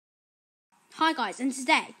Hi guys, and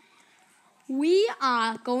today we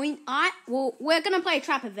are going. We're gonna play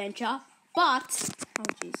Trap Adventure, but oh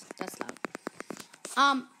jeez, that's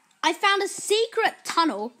loud. I found a secret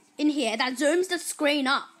tunnel in here that zooms the screen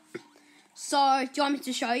up. So, do you want me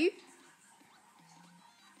to show you?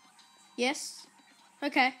 Yes.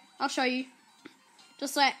 Okay, I'll show you.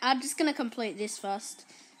 I'm just gonna complete this first.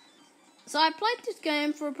 So I played this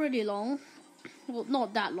game for pretty long. Well,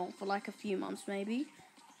 not that long, for like a few months maybe.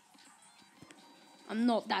 I'm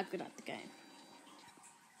not that good at the game.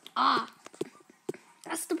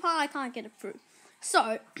 That's the part I can't get it through.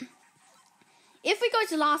 So, if we go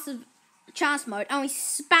to last chance mode and we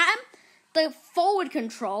spam the forward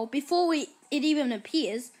control before it even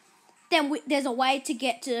appears, then there's a way to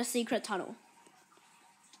get to the secret tunnel.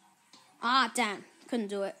 Damn, couldn't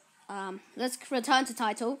do it. Let's return to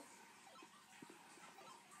title.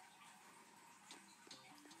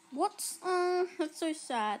 What? That's so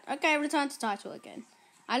sad. Okay, return to title again.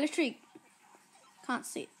 I literally can't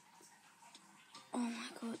see it. Oh my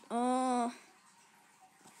god. Oh.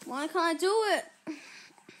 Why can't I do it?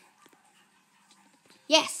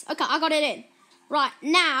 Yes. Okay, I got it in. Right,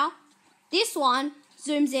 now, this one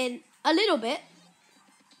zooms in a little bit,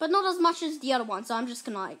 but not as much as the other one. So I'm just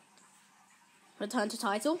gonna return to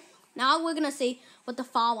title. Now we're gonna see what the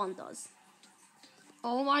far one does.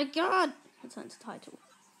 Oh my god. Return to title.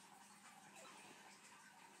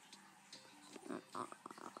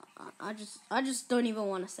 I just don't even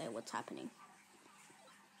want to say what's happening.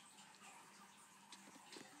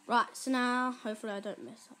 Right, so now, hopefully I don't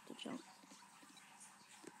mess up the jump.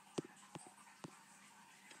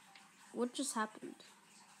 What just happened?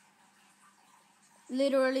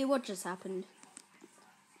 Literally, what just happened?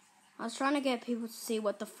 I was trying to get people to see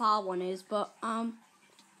what the far one is, but,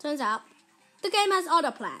 turns out, the game has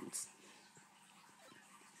other plans.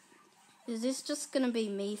 Is this just gonna be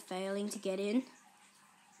me failing to get in?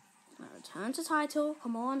 Return to title.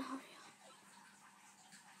 Come on, hurry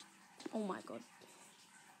up. Oh my god.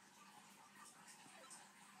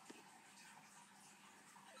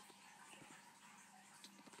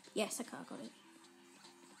 Yes, okay, I got it.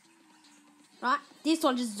 Right, this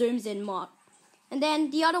one just zooms in more. And then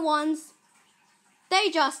the other ones, they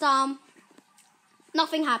just,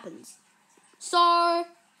 nothing happens. So,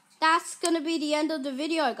 that's gonna be the end of the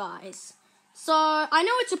video, guys. So, I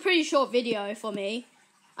know it's a pretty short video for me.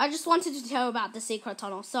 I just wanted to tell about the secret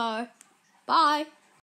tunnel, so, bye.